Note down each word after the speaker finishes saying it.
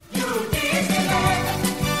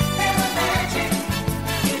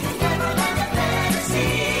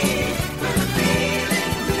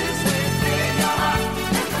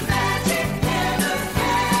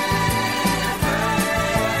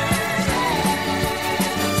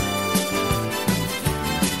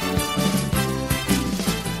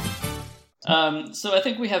So I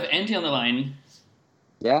think we have Andy on the line.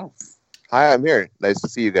 Yes. Hi, I'm here. Nice to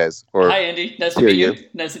see you guys. Hi, Andy. Nice to meet you.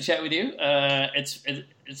 Nice to chat with you.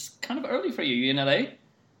 It's kind of early for you. You in LA?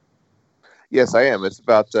 Yes, I am. It's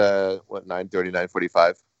about 9:30,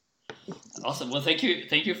 9:45. Awesome. Well, thank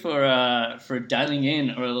you for dialing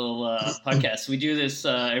in our little podcast. We do this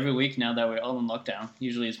every week now that we're all in lockdown.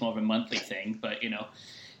 Usually, it's more of a monthly thing, but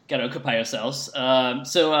got to occupy ourselves.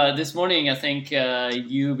 So this morning, I think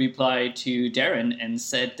you replied to Darren and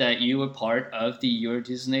said that you were part of the Euro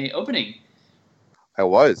Disney opening. I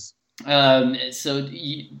was. So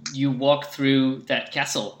you walked through that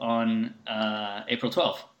castle on April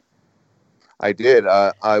 12th. I did.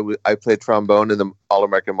 I played trombone in the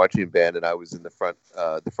All-American Marching Band, and I was in the front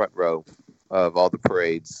row of all the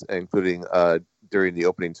parades, including during the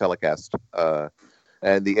opening telecast,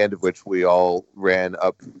 and the end of which we all ran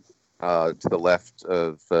up to the left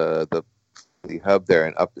of the hub there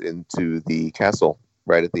and up into the castle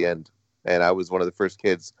right at the end. And I was one of the first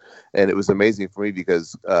kids, and it was amazing for me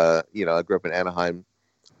because I grew up in Anaheim,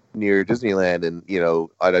 near Disneyland, and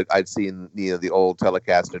I'd seen the old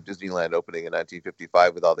telecast of Disneyland opening in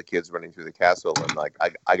 1955 with all the kids running through the castle, and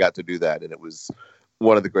I got to do that, and it was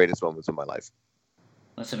one of the greatest moments of my life.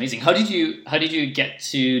 That's amazing. How did you get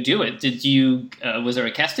to do it? Did you was there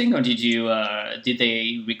a casting, or did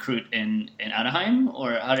they recruit in Anaheim,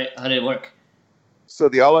 or how did it work? So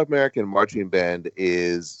the All-American Marching Band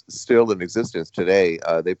is still in existence today.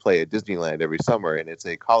 They play at Disneyland every summer, and it's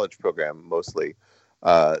a college program mostly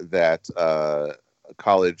that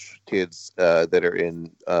college kids that are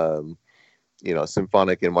in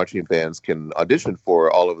symphonic and marching bands can audition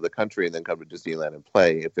for all over the country and then come to Disneyland and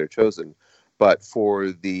play if they're chosen. But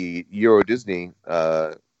for the Euro Disney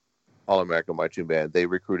All-American Marching Band, they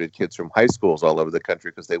recruited kids from high schools all over the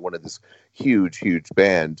country because they wanted this huge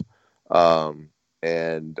band.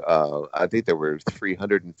 And I think there were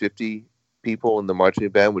 350 people in the marching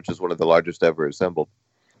band, which is one of the largest ever assembled.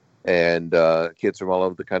 And kids from all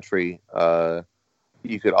over the country,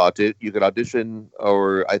 you could audition,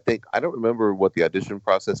 or I don't remember what the audition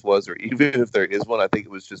process was, or even if there is one. I think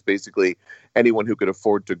it was just basically anyone who could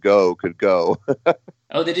afford to go could go.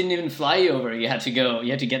 Oh, they didn't even fly you over. You had to go. You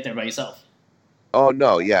had to get there by yourself. Oh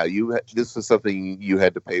no, yeah, this was something you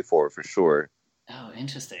had to pay for sure. Oh,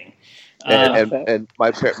 interesting. And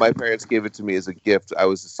my parents gave it to me as a gift. I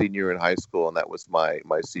was a senior in high school, and that was my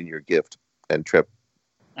senior gift and trip.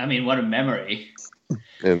 I mean, what a memory!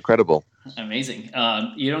 Incredible. Amazing.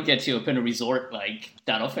 You don't get to open a resort like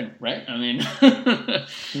that often, right? I mean, but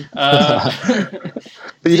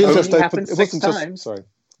you didn't just open. It wasn't just.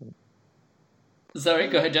 Sorry,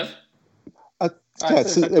 go ahead, Jeff.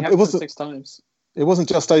 It wasn't 6 times. It wasn't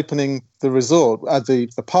just opening the resort,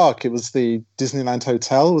 the park. It was the Disneyland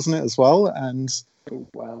Hotel, wasn't it, as well? And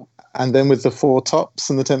wow. And then with the Four Tops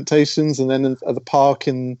and the Temptations, and then at the park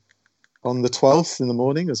on the 12th in the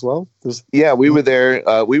morning as well. Yeah, we were there.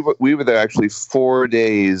 We were there actually 4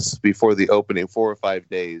 days before the opening, 4 or 5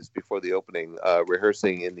 days before the opening,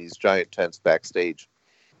 rehearsing in these giant tents backstage,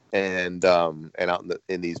 and out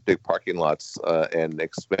in these big parking lots and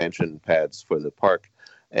expansion pads for the park,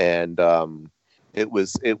 and it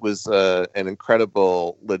was an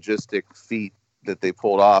incredible logistic feat that they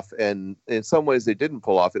pulled off, and in some ways they didn't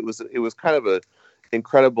pull off. It was kind of a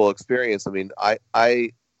incredible experience. I mean,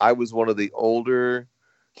 I was one of the older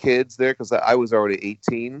kids there because I was already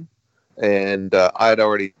 18, and I had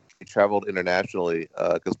already traveled internationally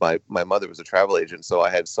because my mother was a travel agent, so I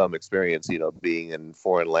had some experience, being in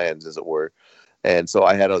foreign lands, as it were. And so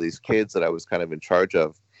I had all these kids that I was kind of in charge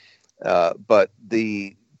of. But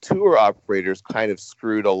the tour operators kind of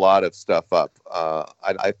screwed a lot of stuff up.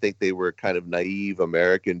 I think they were kind of naive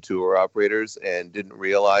American tour operators and didn't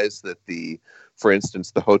realize that for instance,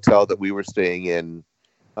 the hotel that we were staying in,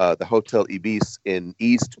 the Hotel Ibis in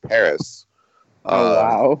East Paris,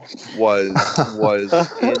 was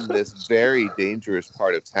in this very dangerous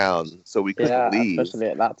part of town. So we couldn't leave, especially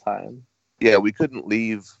at that time. Yeah, we couldn't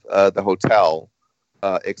leave the hotel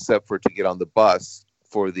except to get on the bus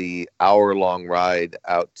for the hour-long ride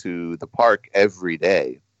out to the park every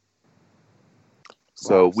day.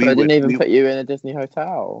 So they didn't even put you in a Disney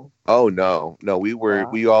hotel. Oh no!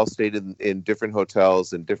 We all stayed in different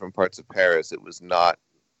hotels in different parts of Paris. It was not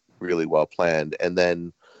really well planned. And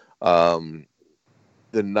then the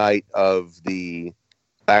night of the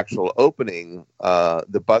actual opening,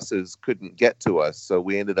 the buses couldn't get to us, so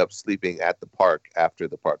we ended up sleeping at the park after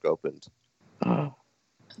the park opened.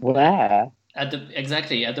 Where? At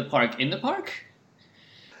the park, in the park?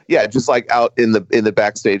 Yeah, just like out in the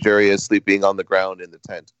backstage area, sleeping on the ground in the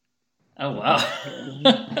tent. Oh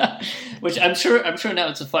wow! Which I'm sure now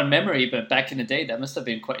it's a fun memory, but back in the day that must have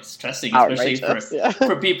been quite stressing, especially Outrageous, yeah.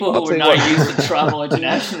 for people I'll who tell were you not what. used to travel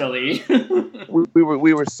internationally.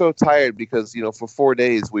 We were so tired because for 4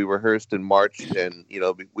 days we rehearsed and marched, and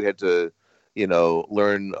we had to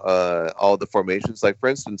learn all the formations. Like for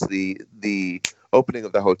instance, the opening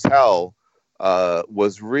of the hotel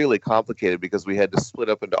was really complicated because we had to split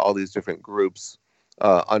up into all these different groups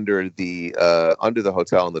under the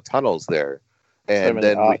hotel in the tunnels there, So and many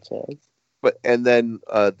then arches.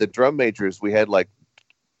 the drum majors, we had like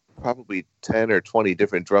probably 10 or 20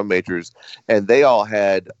 different drum majors, and they all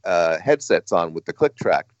had headsets on with the click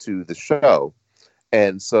track to the show,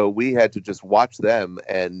 and so we had to just watch them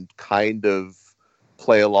and kind of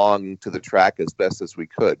play along to the track as best as we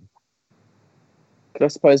could. But I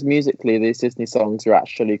suppose musically, these Disney songs are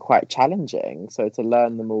actually quite challenging. So to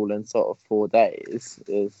learn them all in sort of 4 days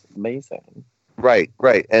is amazing. Right,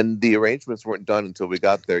 and the arrangements weren't done until we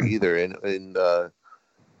got there either. And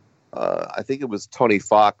I think it was Tony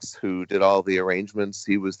Fox who did all the arrangements.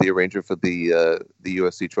 He was the arranger for the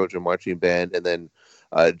USC Trojan Marching Band, and then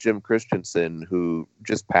Jim Christensen, who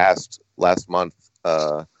just passed last month.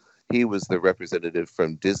 He was the representative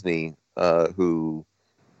from Disney who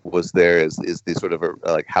was there as the sort of a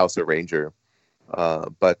like house arranger.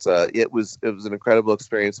 But it was an incredible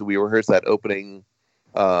experience. We rehearsed that opening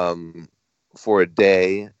for a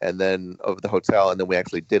day, and then of the hotel, and then we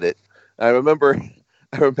actually did it. And I remember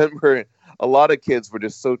a lot of kids were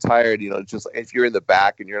just so tired. Just if you're in the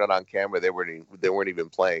back and you're not on camera, they weren't even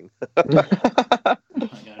playing.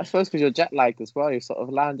 I suppose because you're jet lagged as well. You've sort of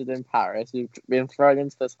landed in Paris. You've been thrown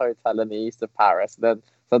into this hotel in the east of Paris. And then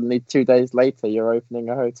suddenly 2 days later, you're opening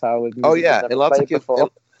a hotel with music you've never And lots of played kids. before.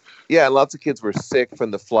 Lots of kids were sick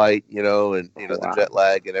from the flight, and Wow. the jet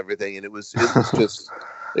lag and everything. And it was just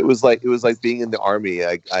it was like being in the army,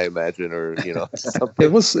 I imagine, or something.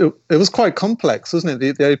 It was quite complex, wasn't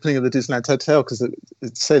it? The opening of the Disneyland Hotel, because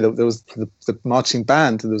it say that there was the marching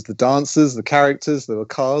band, and there was the dancers, the characters, there were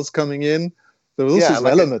cars coming in. There were all sorts of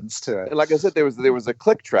elements to it. And like I said, there was a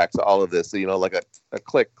click track to all of this. Like a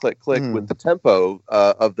click, click, click with the tempo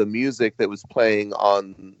of the music that was playing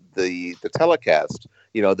on the telecast.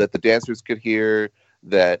 That the dancers could hear,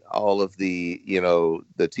 that all of the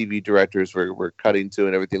the TV directors were cutting to,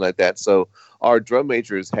 and everything like that. So our drum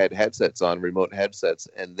majors had headsets on, remote headsets,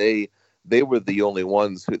 and they were the only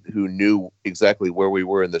ones who knew exactly where we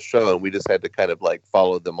were in the show, and we just had to kind of like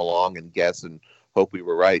follow them along and guess and hope we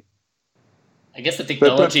were right. I guess the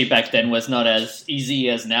technology back then was not as easy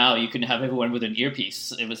as now. You couldn't have everyone with an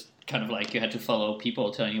earpiece. It was kind of like you had to follow people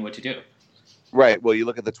telling you what to do. Right. Well, you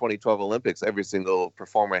look at the 2012 Olympics. Every single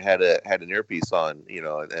performer had an earpiece on,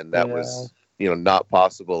 and that was not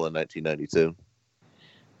possible in 1992.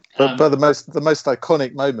 But the most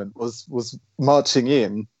iconic moment was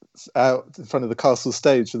marching out in front of the castle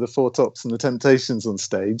stage with the Four Tops and the Temptations on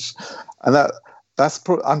stage, and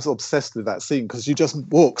I'm obsessed with that scene because you just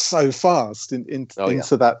walk so fast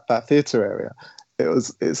into that theatre area.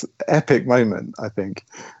 It's an epic moment, I think.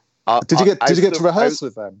 Did you get to rehearse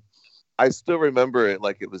with them? I still remember it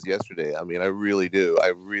like it was yesterday. I mean, I really do. I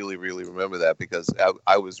really, really remember that because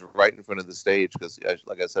I was right in front of the stage because,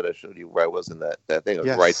 like I said, I showed you where I was in that thing. I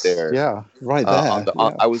was right there. Yeah, right there.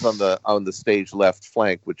 I was on the stage left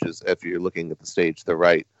flank, which is, if you're looking at the stage to the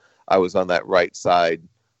right, I was on that right side,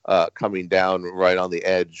 coming down right on the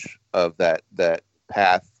edge of that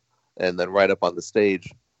path, and then right up on the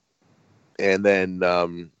stage. And then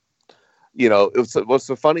what's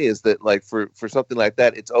so funny is that like for something like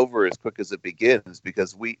that, it's over as quick as it begins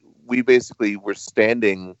because we basically were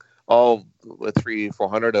standing, all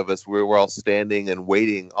 300-400 of us, we were all standing and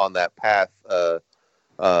waiting on that path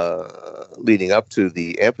leading up to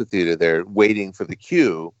the amphitheater there, waiting for the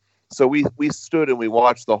cue. So we stood and we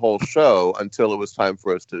watched the whole show until it was time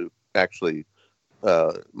for us to actually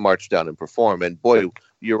march down and perform. And boy,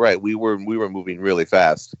 you're right, we were moving really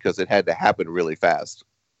fast because it had to happen really fast.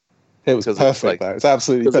 It was perfect. It was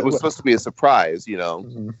absolutely perfect. It was supposed to be a surprise,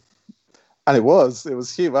 Mm-hmm. And it was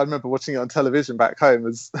huge. I remember watching it on television back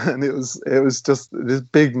home, and it was just this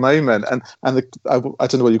big moment. And I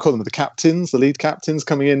don't know what you call them, the lead captains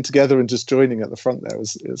coming in together and just joining at the front there. It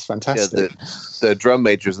was fantastic. Yeah, the drum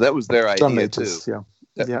majors, that was their idea drum majors, too.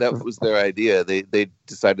 Yeah. That was their idea. They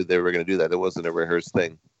decided they were going to do that. It wasn't a rehearsed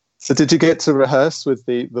thing. So did you get to rehearse with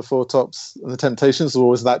the Four Tops and the Temptations,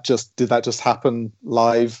 or did that just happen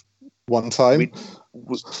live one time?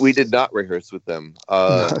 We did not rehearse with them.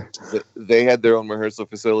 No. They had their own rehearsal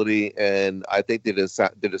facility, and I think they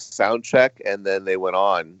did a sound check, and then they went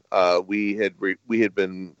on. We had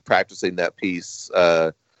been practicing that piece,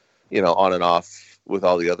 on and off with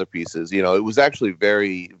all the other pieces. You know, it was actually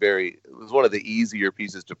very, very. It was one of the easier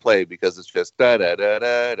pieces to play because it's just da da da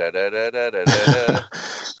da da da da da da da.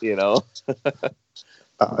 You know.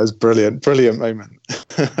 That was brilliant moment.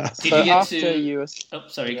 Did you get to? Oh,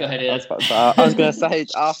 sorry. Go ahead. I was going to say,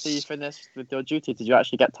 after you finished with your duty, did you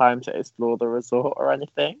actually get time to explore the resort or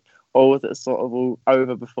anything, or was it sort of all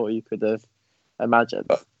over before you could have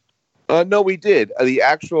imagined? No, we did. The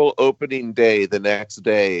actual opening day, the next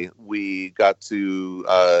day, we got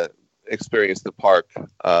to experience the park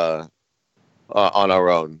on our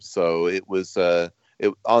own. So it was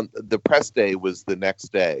on the press day was the next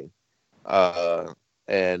day.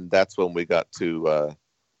 And that's when we got to,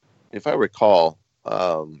 if I recall,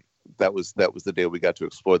 that was the day we got to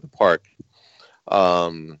explore the park.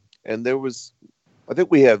 And there was, I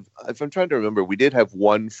think we have, if I'm trying to remember, we did have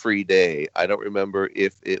one free day. I don't remember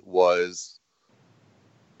if it was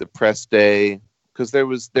the press day, because there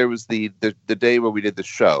was the day where we did the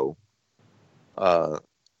show. And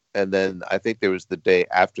then I think there was the day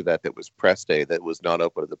after that was press day that was not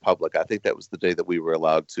open to the public. I think that was the day that we were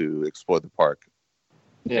allowed to explore the park.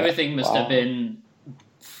 Yeah. Everything must have been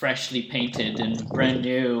freshly painted and brand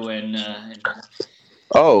new.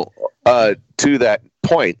 To that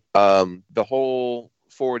point, the whole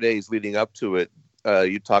 4 days leading up to it,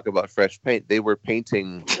 you talk about fresh paint. They were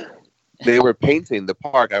painting the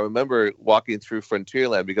park. I remember walking through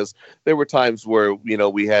Frontierland because there were times where, you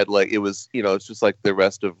know, we had like, it was, you know, it's just like the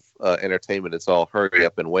rest of entertainment. It's all hurry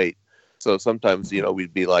up and wait. So sometimes, you know,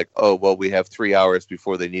 we'd be like, oh, well, we have 3 hours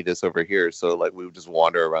before they need us over here. So like we would just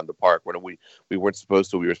wander around the park when we weren't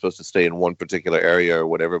supposed to. We were supposed to stay in one particular area or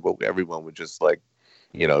whatever, but everyone would just like,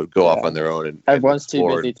 you know, go off on their own. And everyone's too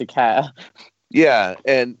busy to care. Yeah,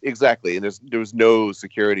 and exactly. And there was no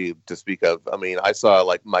security to speak of. I mean, I saw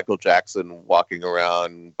like Michael Jackson walking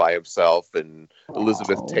around by himself and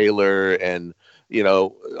Elizabeth Taylor and, you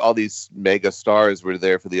know, all these mega stars were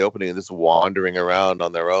there for the opening and just wandering around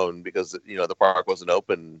on their own because, you know, the park wasn't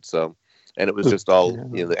open. So, and it was just all,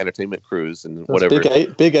 you know, the entertainment crews and whatever.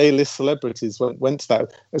 Big A-list celebrities went to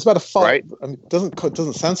that. It's about right? I mean, it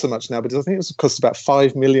doesn't sound so much now, but I think it cost about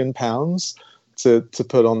 £5 million to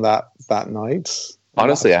put on that night.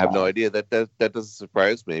 Honestly, I have no idea. That doesn't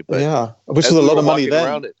surprise me. But yeah, which is a lot of money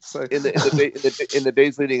then. So. In the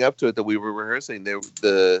days leading up to it that we were rehearsing,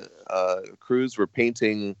 the crews were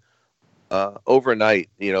painting overnight.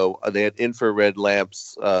 You know, they had infrared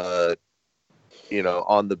lamps, you know,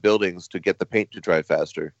 on the buildings to get the paint to dry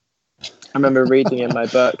faster. I remember reading in my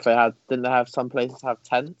book didn't they have some places have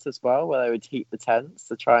tents as well where they would heat the tents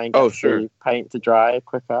to try and get the paint to dry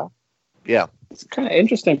quicker. Yeah, it's kind of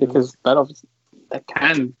interesting because that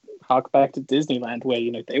can hark back to Disneyland where,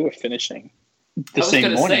 you know, they were finishing the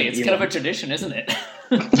same morning. It's kind of a tradition, isn't it?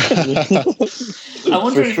 I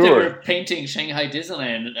wonder if they were painting Shanghai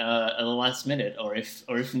Disneyland at the last minute, or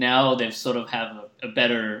if now they've sort of have a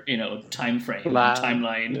better, you know,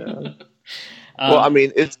 timeline. Yeah. Well, I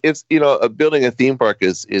mean, it's you know, building a theme park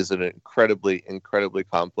is an incredibly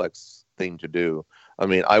complex thing to do. I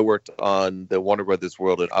mean, I worked on the Warner Brothers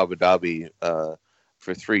World in Abu Dhabi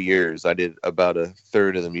for 3 years. I did about a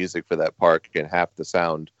third of the music for that park and half the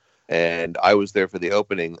sound. And I was there for the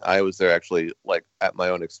opening. I was there actually like at my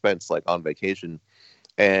own expense, like on vacation.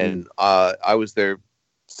 And I was there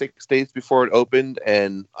 6 days before it opened,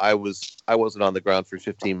 and I wasn't on the ground for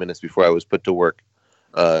 15 minutes before I was put to work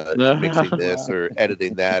mixing this or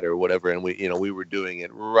editing that or whatever. And we were doing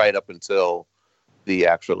it right up until the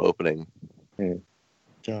actual opening.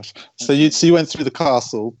 Gosh. So you went through the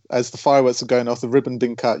castle as the fireworks were going off, the ribbon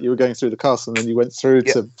being cut. You were going through the castle, and then you went through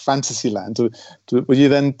to Fantasyland. Were you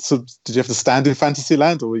then? Did you have to stand in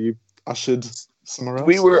Fantasyland, or were you ushered somewhere else?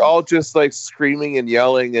 We were all just like screaming and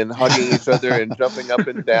yelling and hugging each other and jumping up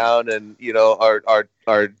and down, and you know,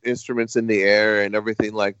 our instruments in the air and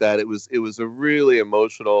everything like that. It was a really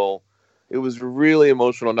emotional. It was really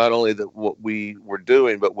emotional, not only that what we were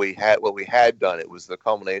doing, but what we had done. It was the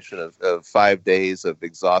culmination of 5 days of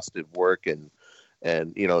exhaustive work and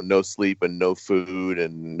you know, no sleep and no food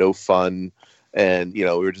and no fun. And, you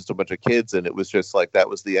know, we were just a bunch of kids, and it was just like, that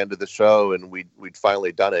was the end of the show, and we'd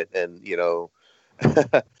finally done it. And, you know,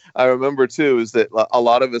 I remember too, is that a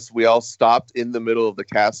lot of us, we all stopped in the middle of the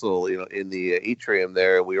castle, you know, in the atrium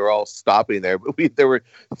there, and we were all stopping there, but there were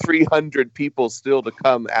 300 people still to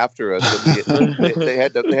come after us. And they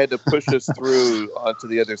had to push us through onto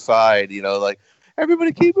the other side, you know, like,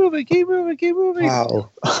 everybody keep moving.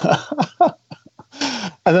 Wow.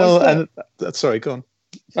 Sorry, go on.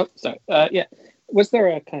 Oh, sorry. Yeah. Was there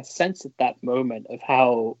a kind of sense at that moment of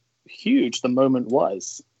how huge the moment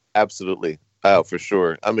was? Absolutely. Oh, for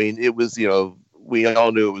sure. I mean, it was, you know, we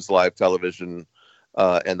all knew it was live television.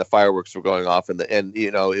 and the fireworks were going off, and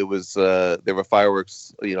it was there were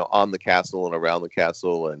fireworks on the castle and around the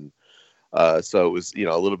castle, and so it was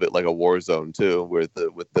a little bit like a war zone too, with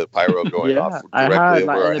the pyro going off directly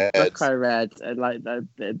over our heads. In the book I read,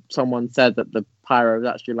 someone said that the pyro was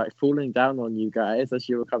actually like falling down on you guys as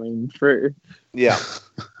you were coming through. Yeah,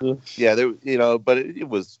 yeah. There, but it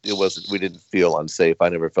wasn't. We didn't feel unsafe. I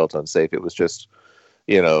never felt unsafe. It was just,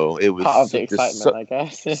 it was part of the excitement, I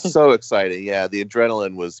guess. So exciting. Yeah, the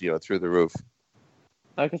adrenaline was through the roof.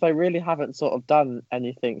 Because they really haven't sort of done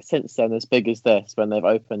anything since then as big as this when they've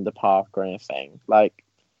opened the park or anything. Like,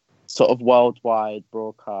 sort of worldwide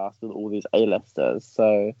broadcast with all these A-listers.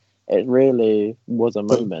 So it really was a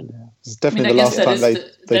moment. It's definitely the last time they did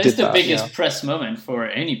that. That is the biggest press moment for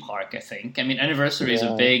any park, I think. I mean, anniversaries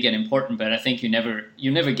are big and important, but I think you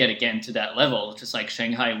never get again to that level. Just like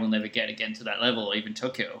Shanghai will never get again to that level, or even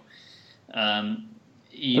Tokyo.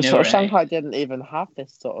 Shanghai didn't even have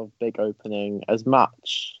this sort of big opening as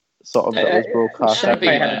much. Sort of that was broadcast.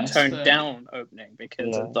 Shanghai had a toned down opening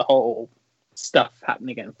because of the whole stuff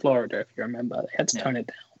happening in Florida. If you remember, they had to tone it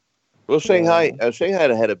down. Well, Shanghai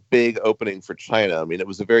had a big opening for China. I mean, it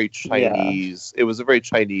was a very Chinese. It was a very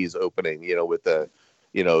Chinese opening, with the,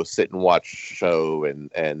 sit and watch show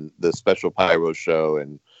and the special pyro show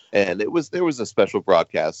and there was a special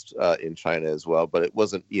broadcast in China as well, but it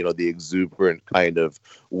wasn't the exuberant kind of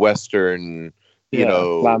Western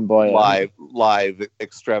flamboyant live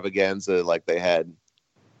extravaganza like they had.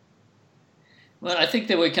 Well, I think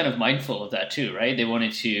they were kind of mindful of that too, right? They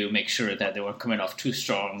wanted to make sure that they weren't coming off too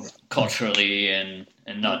strong culturally and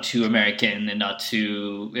not too American and not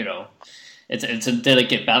too, it's a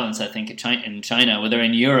delicate balance, I think, in China. Whether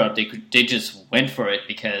in Europe, they just went for it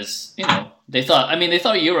because, they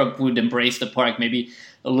thought Europe would embrace the park maybe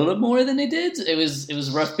a little more than they did. It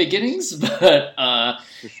was rough beginnings, but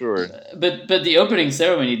for sure. But the opening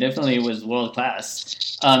ceremony definitely was world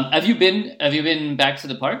class. Have you been back to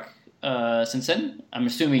the park since then? I'm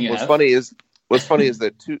assuming you have. What's funny is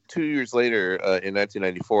that two years later, in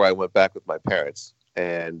 1994, I went back with my parents,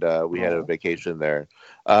 and we had a vacation there,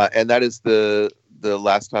 and that is the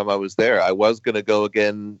last time I was there. I was going to go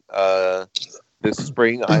again this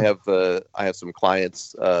spring. I have some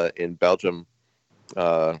clients in Belgium.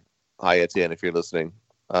 Hi Etienne, if you're listening.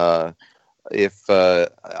 If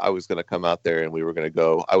I was going to come out there and we were going to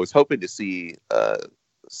go, I was hoping to see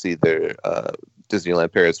their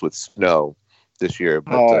Disneyland Paris with snow this year,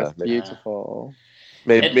 but it's beautiful.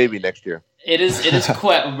 Maybe next year. It is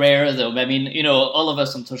quite rare though. I mean, all of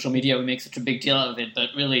us on social media, we make such a big deal out of it, but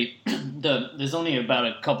really, there's only about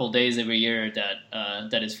a couple days every year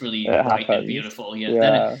that is really bright and beautiful.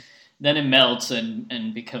 Then it melts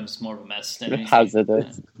and becomes more of a mess.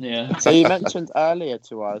 Hazardous. Yeah. So you mentioned earlier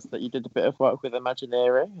to us that you did a bit of work with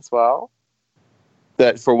Imagineering as well.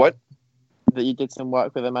 That for what? That you did some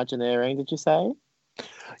work with Imagineering. Did you say?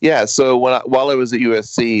 Yeah. So while I was at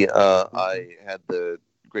USC, I had the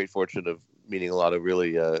great fortune of meeting a lot of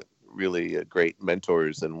really great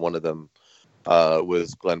mentors, and one of them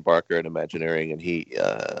was Glenn Barker at Imagineering, and he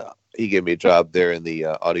gave me a job there in the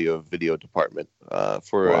audio video department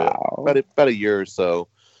for about a year or so,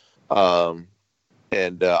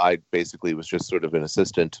 and I basically was just sort of an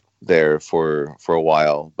assistant there for a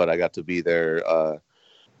while. But I got to be there.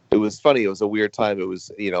 It was funny. It was a weird time. It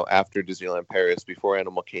was after Disneyland Paris, before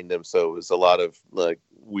Animal Kingdom, so it was a lot of like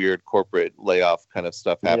weird corporate layoff kind of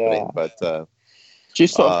stuff happening. But do you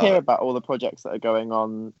sort of hear about all the projects that are going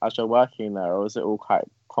on as you're working there, or is it all quite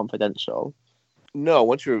confidential? No,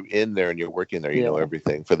 once you're in there and you're working there, you know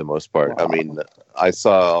everything for the most part. Wow. I mean, I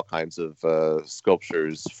saw all kinds of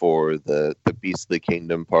sculptures for the Beastly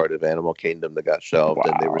Kingdom part of Animal Kingdom that got shelved,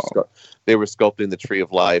 and they were sculpting the Tree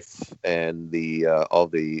of Life and the all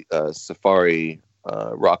the safari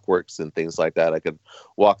rockworks and things like that. I could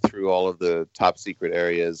walk through all of the top secret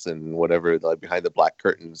areas and whatever, like behind the black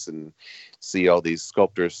curtains, and see all these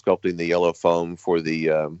sculptors sculpting the yellow foam for the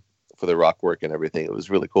rockwork and everything. It was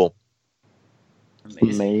really cool.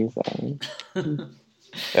 Amazing.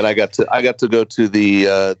 And I got to go to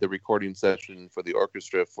the recording session for the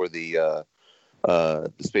orchestra for the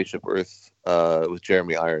Spaceship Earth with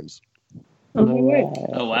Jeremy Irons. Oh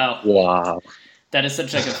wow! Wow. That is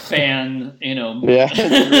such like a fan, Yeah. Do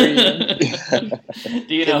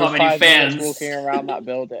you know how many fans walking around that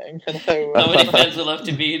building? How many fans would love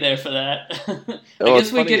to be there for that? I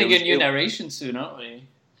guess we're getting a new narration soon, aren't we?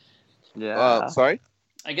 Yeah. Sorry?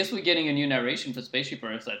 I guess we're getting a new narration for Spaceship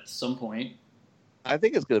Earth at some point. I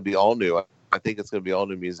think it's going to be all new. I think it's going to be all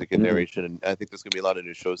new music and narration, and I think there's going to be a lot of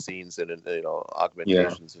new show scenes and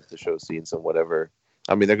augmentations of the show scenes and whatever.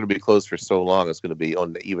 I mean, they're going to be closed for so long. It's going to be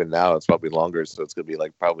on even now. It's probably longer, so it's going to be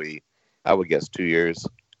like probably, I would guess, 2 years.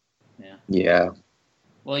 Yeah.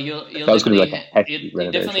 Well, you'll definitely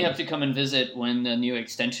have to come and visit when the new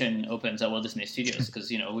extension opens at Walt Disney Studios,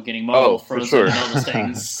 because we're getting Marvel, Frozen, and all those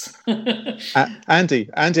things. Andy,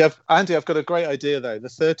 I've got a great idea though. The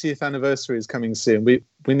 30th anniversary is coming soon.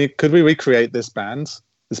 Could we recreate this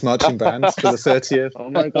marching band for the 30th?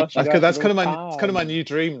 Oh my gosh, that's kind of my new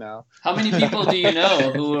dream now. How many people do you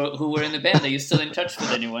know who were in the band? Are you still in touch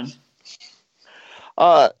with anyone?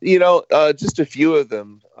 Just a few of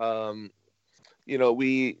them.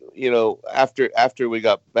 After we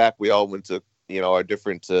got back, we all went to our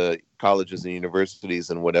different colleges and universities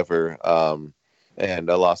and whatever, and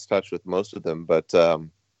I lost touch with most of them. But I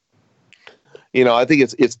think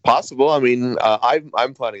it's possible. I mean,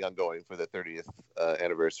 I'm planning on going for the 30th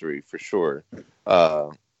anniversary for sure,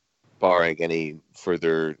 barring any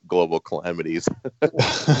further global calamities.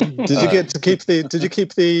 Did you get to keep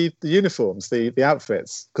the uniforms, the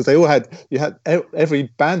outfits? Because they all had every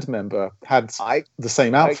band member had the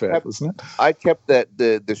same outfit, wasn't it? I kept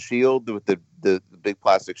the shield with the big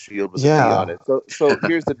plastic shield with the D on it. So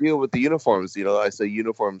here's the deal with the uniforms. I say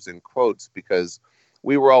uniforms in quotes because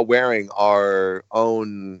we were all wearing our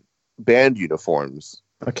own band uniforms.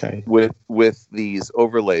 Okay. With these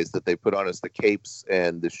overlays that they put on us, the capes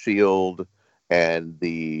and the shield and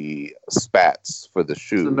the spats for the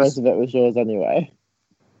shoes. So most of it was yours anyway.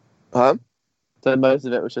 Huh? So most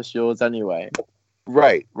of it was just yours anyway.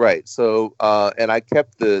 Right. So and I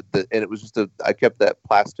kept I kept that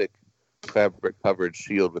plastic fabric covered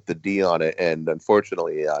shield with the D on it, and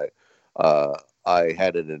unfortunately I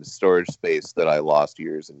had it in a storage space that I lost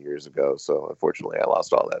years and years ago. So unfortunately, I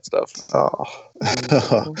lost all that stuff. Oh,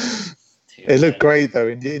 it looked great though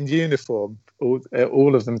in uniform,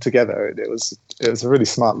 all of them together. It was a really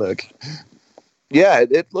smart look. Yeah,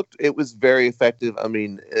 it was very effective. I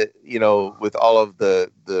mean, with all of the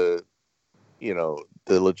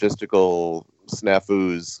logistical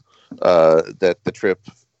snafus that the trip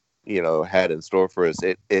had in store for us,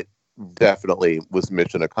 it definitely was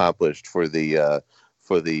mission accomplished for the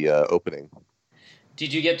opening.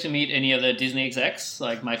 Did you get to meet any of the Disney execs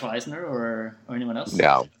like Michael Eisner or anyone else?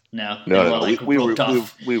 No.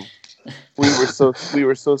 We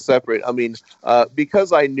were so separate. I mean,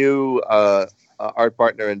 because I knew our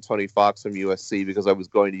partner and Tony Fox from USC, because I was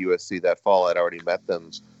going to USC that fall. I'd already met them,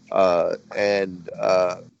 and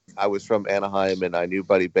I was from Anaheim, and I knew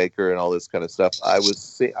Buddy Baker and all this kind of stuff. I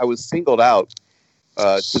was singled out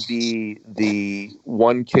to be the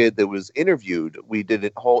one kid that was interviewed. We did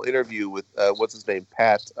a whole interview with what's his name,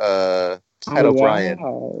 Pat O'Brien.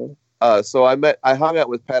 Wow. So I hung out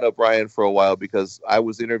with Pat O'Brien for a while because I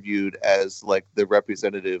was interviewed as like the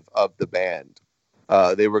representative of the band.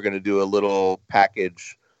 They were going to do a little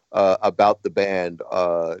package about the band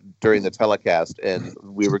during the telecast, and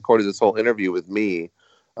we recorded this whole interview with me.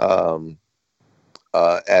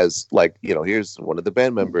 As like, here's one of the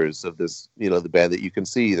band members of this, the band that you can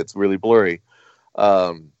see that's really blurry.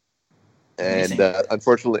 And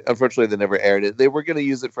unfortunately, they never aired it. They were going to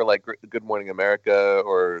use it for like Good Morning America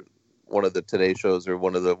or one of the Today shows or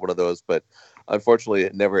one of those, but unfortunately,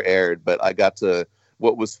 it never aired. But I got to.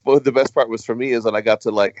 What the best part was for me is that I got to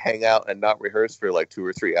like hang out and not rehearse for like 2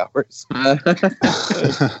 or 3 hours.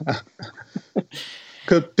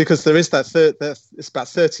 Because there is it's about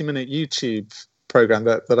 30-minute YouTube program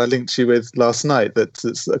that I linked you with last night.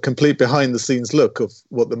 That's a complete behind the scenes look of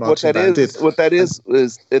what the marching band did. What that is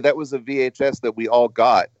that was a VHS that we all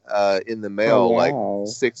got in the mail like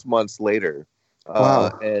 6 months later.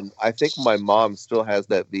 Wow. And I think my mom still has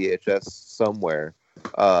that VHS somewhere.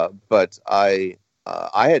 But I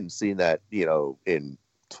hadn't seen that, in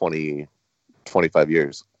 25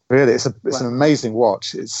 years. Really, it's an amazing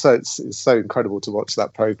watch. It's so incredible to watch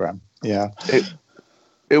that program. Yeah.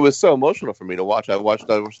 It was so emotional for me to watch. I watched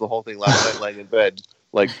the whole thing last night, laying in bed,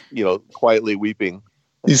 like quietly weeping.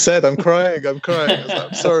 You said, "I'm crying. I'm crying." I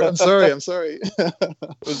was like, I'm sorry. It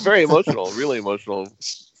was very emotional, really emotional,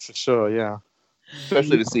 for sure. Yeah,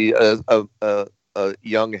 especially to see a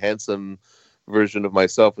young, handsome version of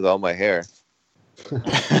myself with all my hair.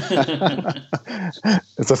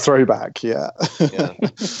 It's a throwback. Yeah.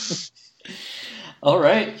 All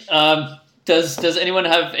right. Does anyone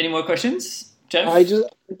have any more questions? Jeff? I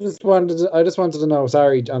just wanted to know.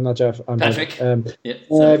 Sorry, I'm not Jeff. I'm Patrick. I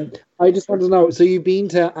just wanted to know. So you've been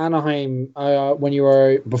to Anaheim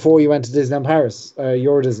before you went to Disneyland Paris.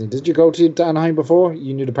 Your Disney. Did you go to Anaheim before?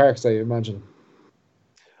 You knew the parks, I imagine.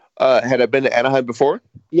 Had I been to Anaheim before?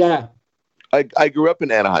 Yeah. I grew up in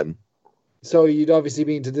Anaheim. So you'd obviously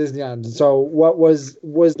been to Disneyland. So what was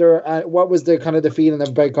the kind of the feeling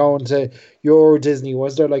about going to your Disney?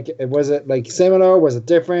 Was it like similar? Was it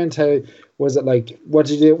different? How was it like? What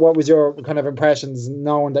did you do? What was your kind of impressions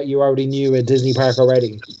knowing that you already knew a Disney park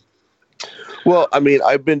already? Well, I mean,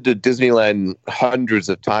 I've been to Disneyland hundreds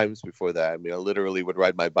of times before that. I mean, I literally would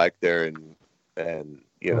ride my bike there and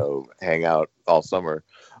hang out all summer.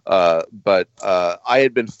 But I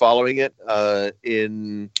had been following it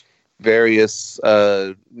in various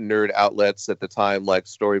nerd outlets at the time, like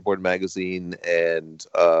Storyboard Magazine and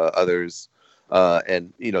others,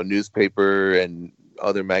 and newspaper and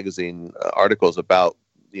other magazine articles about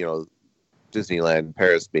Disneyland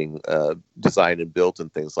Paris being designed and built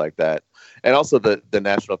and things like that, and also the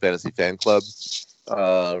National Fantasy Fan Club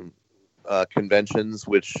conventions,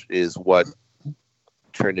 which is what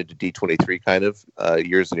turned into D23 kind of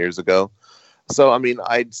years and years ago. So, I mean,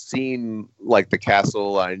 I'd seen like the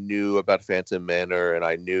castle, I knew about Phantom Manor, and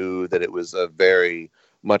I knew that it was a very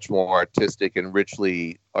much more artistic and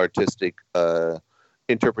richly artistic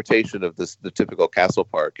interpretation of the typical castle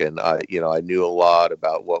park. And I knew a lot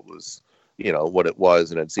about what it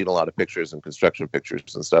was, and I'd seen a lot of pictures and construction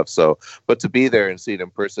pictures and stuff. So, but to be there and see it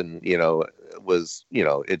in person, was,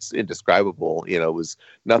 it's indescribable. It was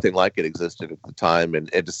nothing like it existed at the time. And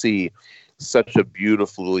to see such a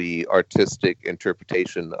beautifully artistic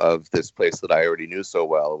interpretation of this place that I already knew so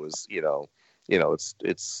well was,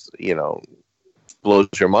 it's blows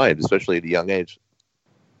your mind, especially at a young age.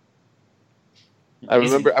 I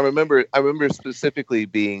remember specifically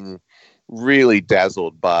being really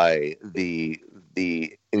dazzled by the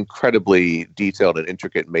incredibly detailed and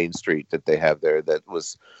intricate main street that they have there. That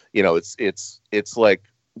was, it's like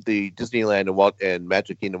the Disneyland and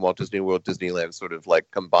Magic Kingdom, Walt Disney World, Disneyland sort of like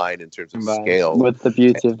combined in terms of scale, with the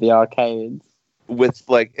beauty of the arcades, with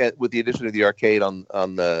the addition of the arcade on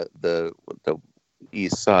the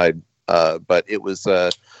east side. But it was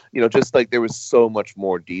just like there was so much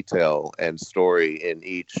more detail and story in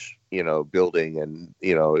each building, and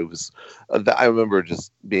it was I remember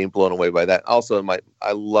just being blown away by that. Also,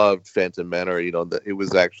 I loved Phantom Manor. It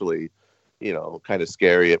was actually kind of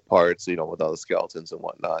scary at parts, with all the skeletons and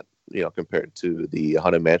whatnot, compared to the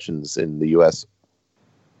Haunted Mansions in the U.S.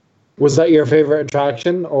 Was that your favorite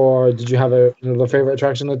attraction, or did you have another favorite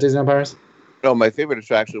attraction at Disneyland Paris? No, my favorite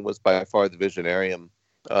attraction was by far the Visionarium.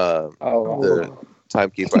 The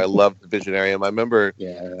Timekeeper. I loved the Visionarium. I remember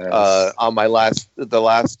on the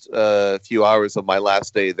last few hours of my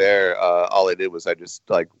last day there, all I did was I just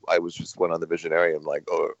went on the Visionarium like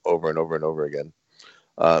over and over and over again.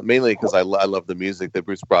 Mainly because I love the music. The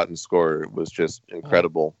Bruce Broughton score was just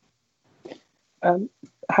incredible.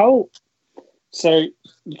 So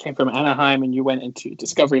you came from Anaheim and you went into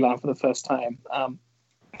Discoveryland for the first time.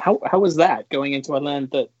 How was that, going into a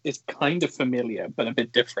land that is kind of familiar but a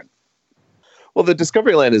bit different? Well, the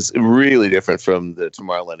Discoveryland is really different from the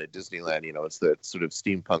Tomorrowland at Disneyland. It's that sort of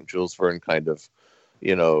steampunk Jules Verne kind of,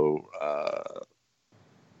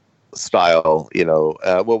 style.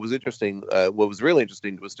 What was really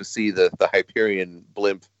interesting was to see the Hyperion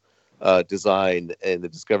blimp design in the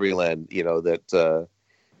Discoveryland.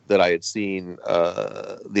 That I had seen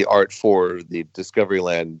the art for the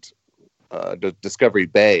Discoveryland, the Discovery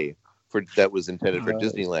Bay that was intended for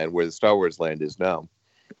Disneyland, where the Star Wars land is now.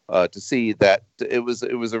 To see that, it was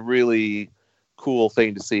a really cool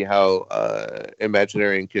thing to see how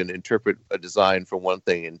Imagineering can interpret a design from one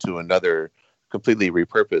thing into another, completely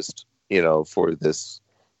repurposed, for this,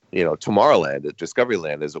 Tomorrowland,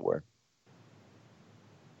 Discoveryland, as it were.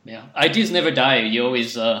 Yeah, ideas never die. You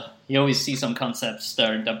always see some concepts that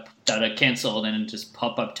are canceled and just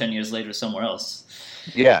pop up 10 years later somewhere else.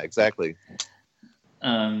 Yeah, exactly.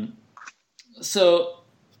 So,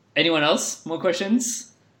 anyone else? More questions?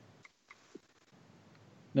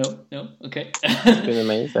 No. Okay. It's been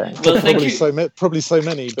amazing. Well, thank you. Probably so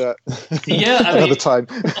many, but yeah, another time.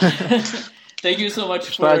 Thank you so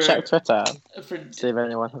much Should I check Twitter? For see if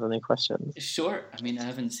anyone has any questions. Sure. I mean, I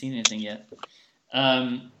haven't seen anything yet.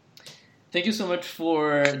 Thank you so much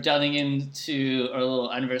for dialing into our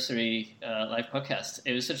little anniversary live podcast.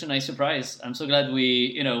 It was such a nice surprise. I'm so glad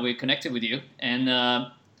we connected with you. And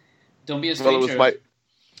don't be a stranger. Well,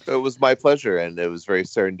 it was my pleasure, and it was very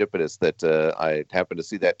serendipitous that I happened to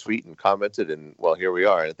see that tweet and commented, and well, here we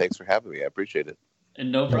are. And thanks for having me. I appreciate it.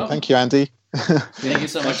 And no problem. Thank you, Andy. Thank you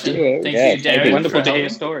so much. Thank you, Darren. Wonderful to hear your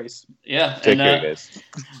stories. Yeah. Take care, guys.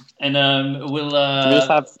 And we'll. We just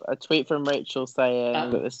have a tweet from Rachel saying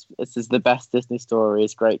that this is the best Disney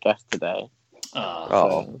stories. Great guest today.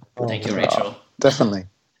 Thank you, Rachel. Definitely.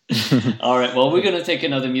 All right. Well, we're gonna take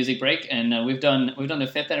another music break, and we've done the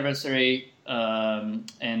 5th anniversary. And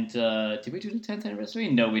did we do the 10th anniversary?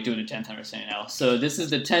 No, we do the 10th anniversary now. So this is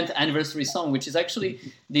the 10th anniversary song, which is actually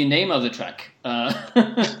the name of the track.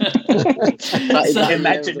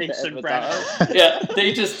 Imagination, Brad. Yeah,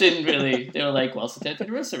 they just didn't really. They were like, "Well, it's the 10th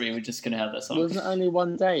anniversary. We're just gonna have that song." Wasn't it only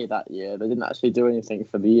one day that year? They didn't actually do anything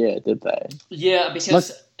for the year, did they? Yeah,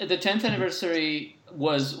 because the 10th anniversary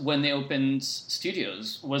was when they opened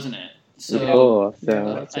studios, wasn't it? So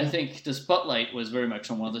I think the spotlight was very much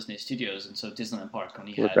on Walt Disney Studios, and so Disneyland Park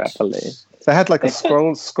only had. Regretfully. They had like a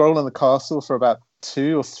scroll in the castle for about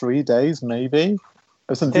 2 or 3 days, maybe. It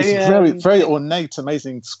was this very, very ornate,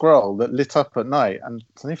 amazing scroll that lit up at night, and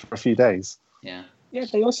it's only for a few days. Yeah. Yeah,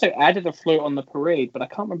 they also added a float on the parade, but I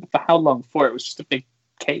can't remember for how long for. It was just a big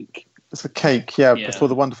cake. It's a cake, before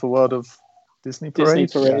the Wonderful World of Disney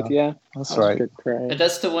Parade. Yeah. That's right. But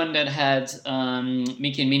that's the one that had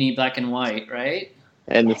Mickey and Minnie black and white, right?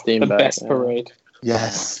 And the steamboat. The best parade.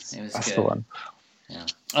 Yes, it was that's good. the one. Yeah.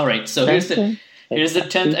 All right, so here's the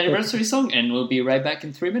 10th anniversary song, and we'll be right back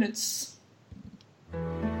in 3 minutes.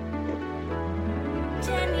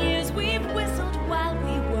 10 years we've whistled while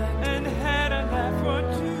we worked and had a laugh or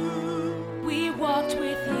two. We walked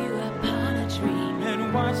with you upon a dream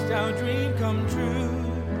and watched our dream come true.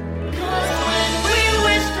 'Cause when we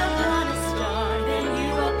wished upon a star, then you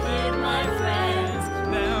appeared, my friends.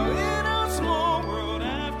 Now in our small world,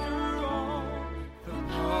 after all, the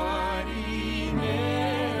party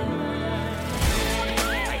never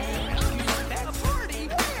ends. A party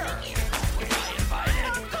where? We got invited.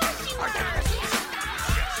 Of course you are.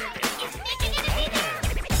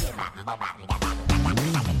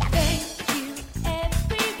 Thank you,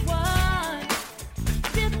 everyone.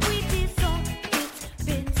 Did we be so? It's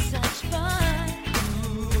been such fun.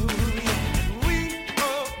 We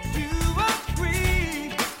hope you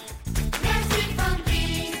agree. Merci from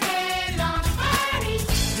these long parties.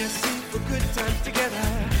 Merci for good times together.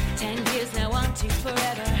 10 years now on to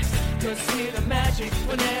forever. 'Cause here the magic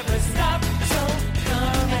will never stop. So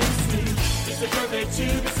come and see. It's a birthday to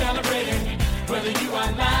be celebrated. Whether you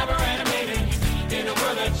are live or animated. In a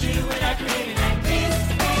world that you and I created.